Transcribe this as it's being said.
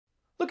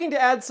Looking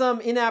to add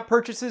some in-app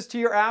purchases to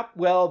your app?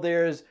 Well,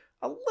 there's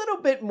a little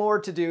bit more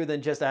to do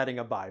than just adding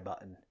a buy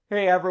button.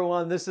 Hey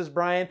everyone, this is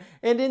Brian,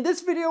 and in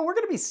this video we're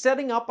going to be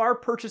setting up our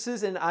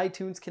purchases in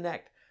iTunes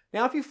Connect.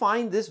 Now if you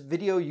find this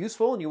video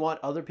useful and you want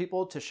other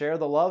people to share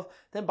the love,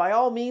 then by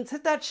all means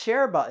hit that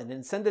share button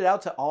and send it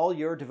out to all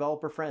your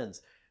developer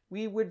friends.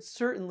 We would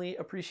certainly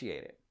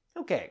appreciate it.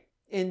 Okay,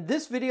 in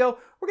this video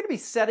we're going to be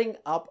setting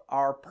up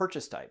our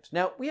purchase types.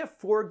 Now we have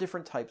 4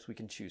 different types we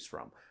can choose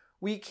from.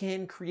 We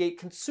can create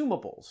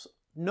consumables,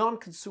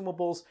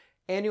 non-consumables,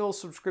 annual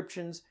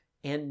subscriptions,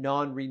 and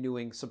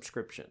non-renewing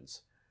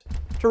subscriptions.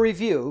 To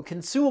review,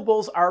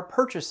 consumables are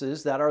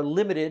purchases that are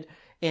limited,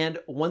 and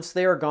once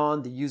they are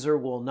gone, the user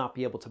will not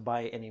be able to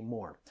buy any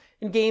more.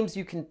 In games,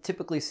 you can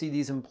typically see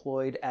these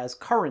employed as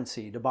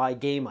currency to buy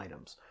game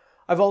items.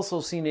 I've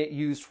also seen it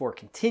used for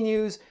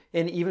continues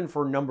and even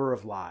for number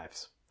of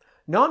lives.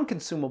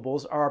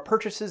 Non-consumables are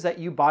purchases that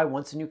you buy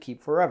once and you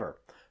keep forever.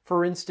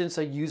 For instance,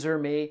 a user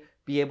may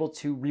be able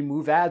to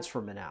remove ads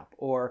from an app,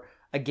 or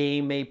a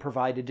game may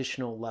provide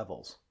additional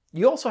levels.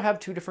 You also have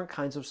 2 different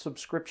kinds of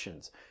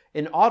subscriptions.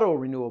 An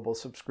auto-renewable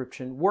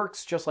subscription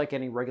works just like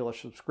any regular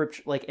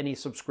subscription, like any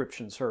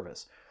subscription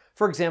service.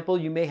 For example,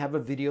 you may have a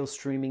video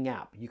streaming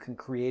app. You can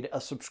create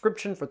a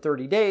subscription for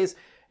 30 days,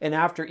 and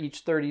after each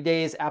 30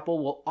 days,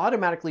 Apple will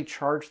automatically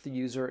charge the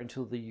user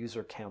until the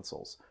user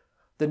cancels.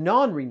 The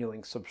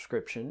non-renewing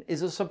subscription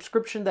is a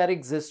subscription that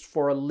exists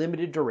for a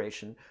limited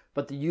duration,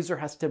 but the user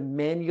has to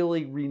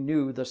manually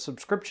renew the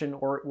subscription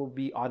or it will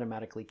be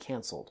automatically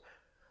canceled.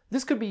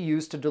 This could be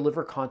used to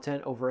deliver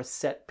content over a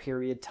set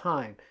period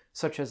time,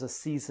 such as a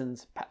season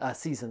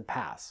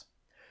pass.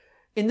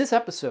 In this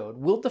episode,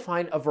 we'll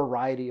define a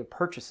variety of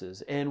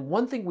purchases, and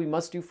one thing we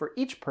must do for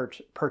each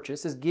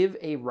purchase is give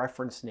a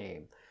reference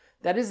name.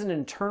 That is an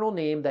internal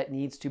name that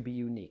needs to be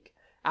unique.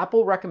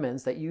 Apple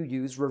recommends that you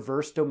use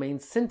reverse domain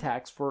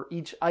syntax for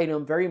each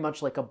item, very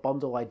much like a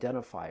bundle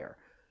identifier.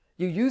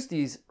 You use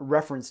these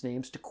reference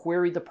names to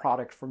query the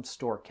product from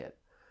StoreKit.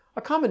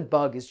 A common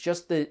bug is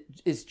just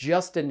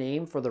a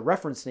name for the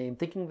reference name,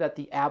 thinking that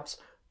the app's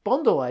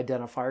bundle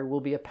identifier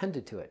will be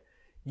appended to it.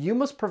 You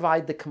must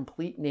provide the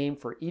complete name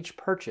for each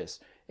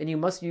purchase, and you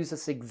must use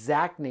this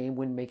exact name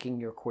when making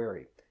your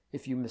query.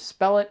 If you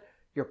misspell it,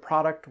 your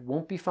product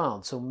won't be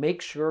found, so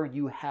make sure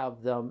you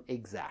have them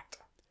exact.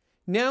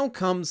 Now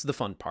comes the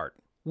fun part.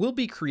 We'll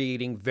be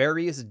creating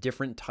various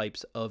different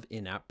types of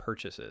in-app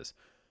purchases.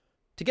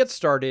 To get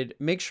started,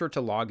 make sure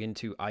to log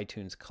into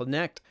iTunes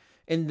Connect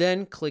and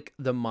then click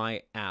the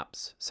My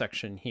Apps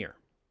section here.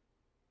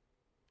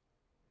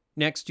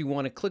 Next, you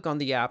want to click on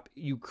the app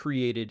you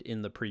created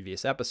in the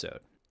previous episode.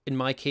 In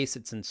my case,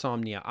 it's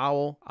Insomnia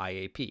Owl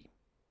IAP.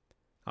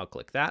 I'll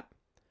click that.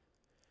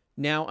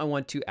 Now I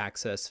want to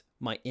access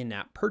my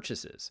in-app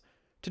purchases.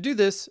 To do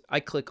this, I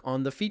click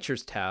on the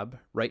Features tab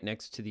right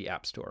next to the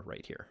App Store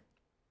right here.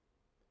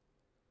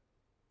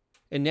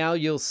 And now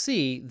you'll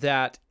see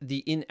that the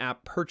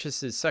in-app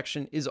purchases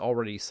section is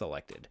already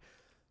selected.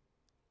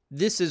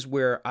 This is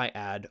where I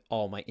add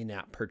all my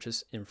in-app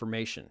purchase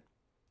information.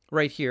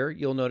 Right here,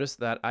 you'll notice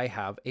that I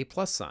have a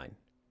plus sign.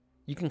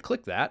 You can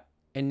click that,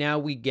 and now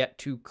we get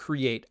to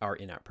create our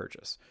in-app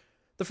purchase.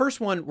 The first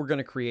one we're going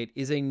to create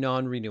is a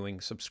non-renewing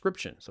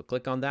subscription. So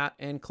click on that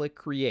and click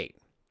Create.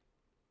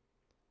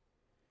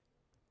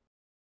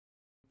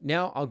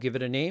 Now I'll give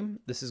it a name.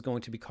 This is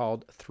going to be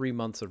called 3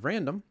 months of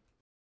random.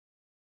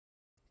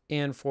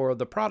 And for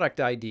the product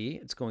ID,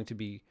 it's going to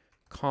be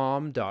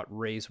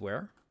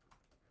com.raiseware,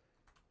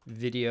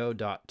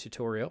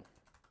 video.tutorial,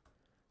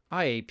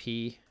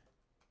 IAP,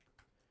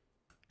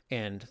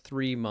 and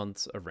 3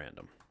 months of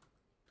random.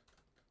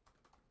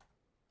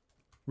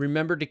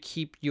 Remember to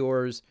keep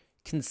yours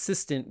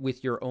consistent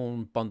with your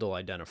own bundle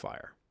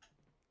identifier.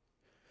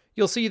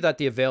 You'll see that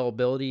the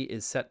availability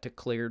is set to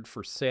cleared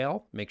for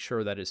sale. Make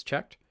sure that is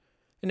checked.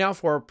 And now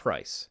for our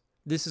price.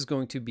 This is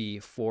going to be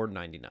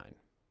 $4.99.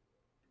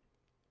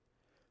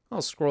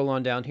 I'll scroll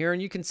on down here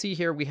and you can see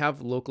here we have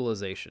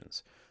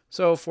localizations.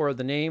 So for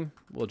the name,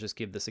 we'll just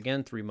give this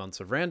again 3 months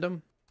of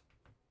random.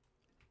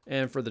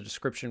 And for the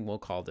description, we'll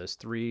call this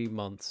 3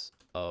 months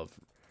of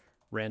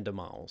random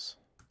owls.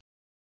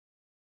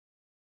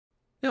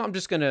 Now I'm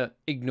just going to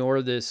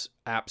ignore this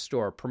App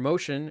Store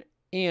promotion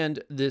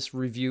and this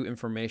review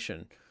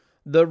information.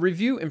 The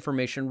review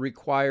information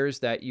requires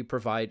that you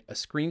provide a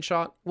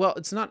screenshot. Well,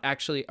 it's not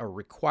actually a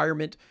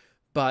requirement,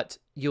 but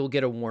you'll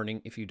get a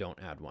warning if you don't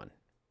add one.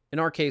 In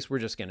our case, we're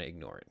just going to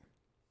ignore it.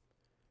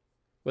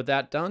 With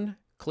that done,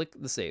 click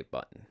the Save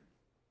button.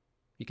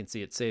 You can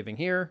see it saving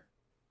here.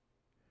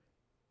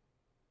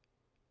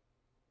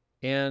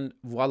 And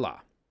voila,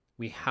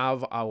 we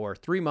have our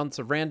 3 months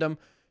of random,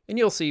 and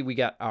you'll see we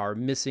got our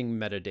missing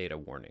metadata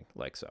warning,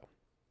 like so.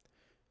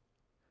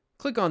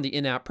 Click on the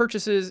in-app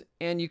purchases,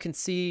 and you can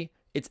see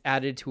it's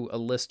added to a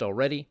list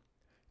already.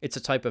 It's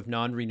a type of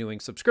non-renewing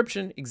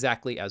subscription,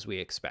 exactly as we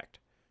expect.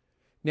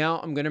 Now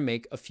I'm going to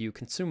make a few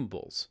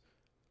consumables.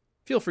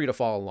 Feel free to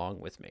follow along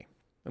with me.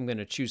 I'm going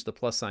to choose the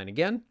plus sign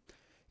again,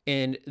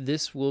 and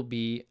this will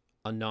be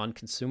a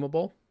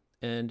non-consumable,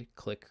 and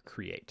click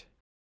Create.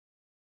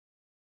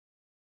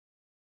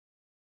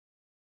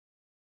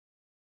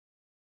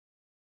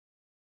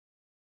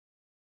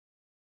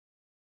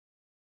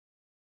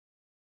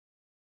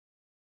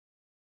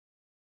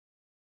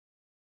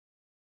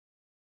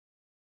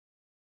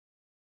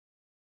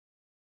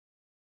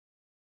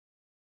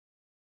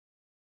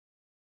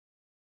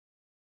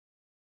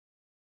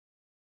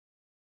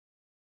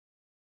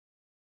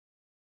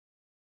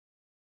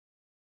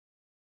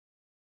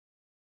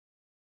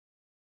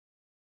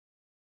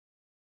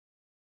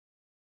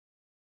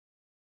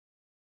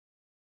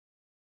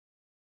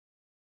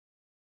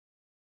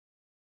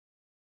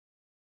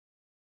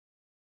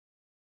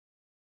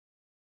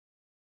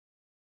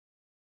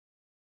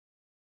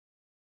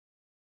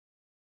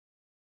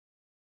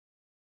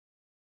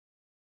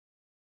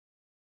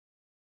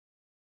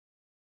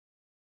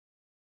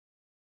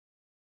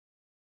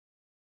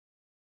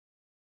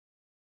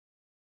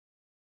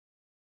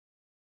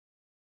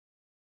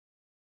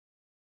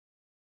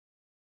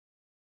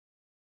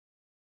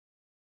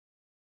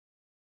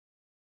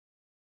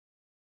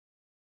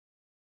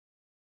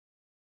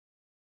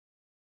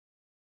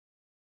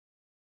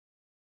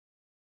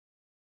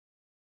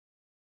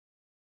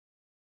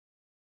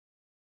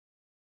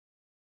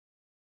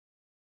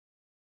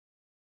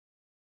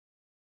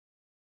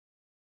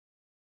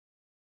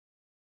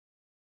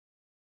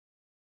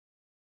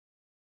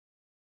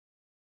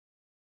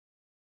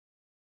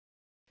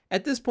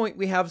 At this point,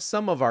 we have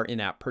some of our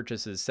in-app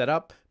purchases set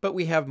up, but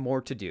we have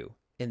more to do,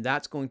 and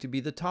that's going to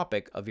be the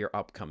topic of your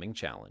upcoming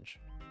challenge.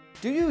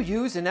 Do you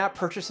use in-app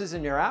purchases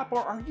in your app, or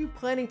are you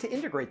planning to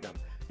integrate them?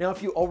 Now,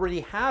 if you already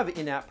have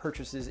in-app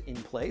purchases in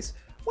place,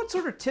 what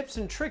sort of tips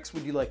and tricks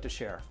would you like to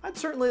share? I'd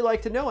certainly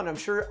like to know, and I'm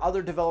sure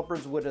other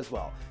developers would as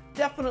well.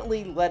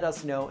 Definitely let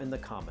us know in the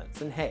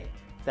comments. And hey,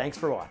 thanks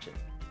for watching.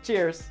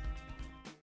 Cheers!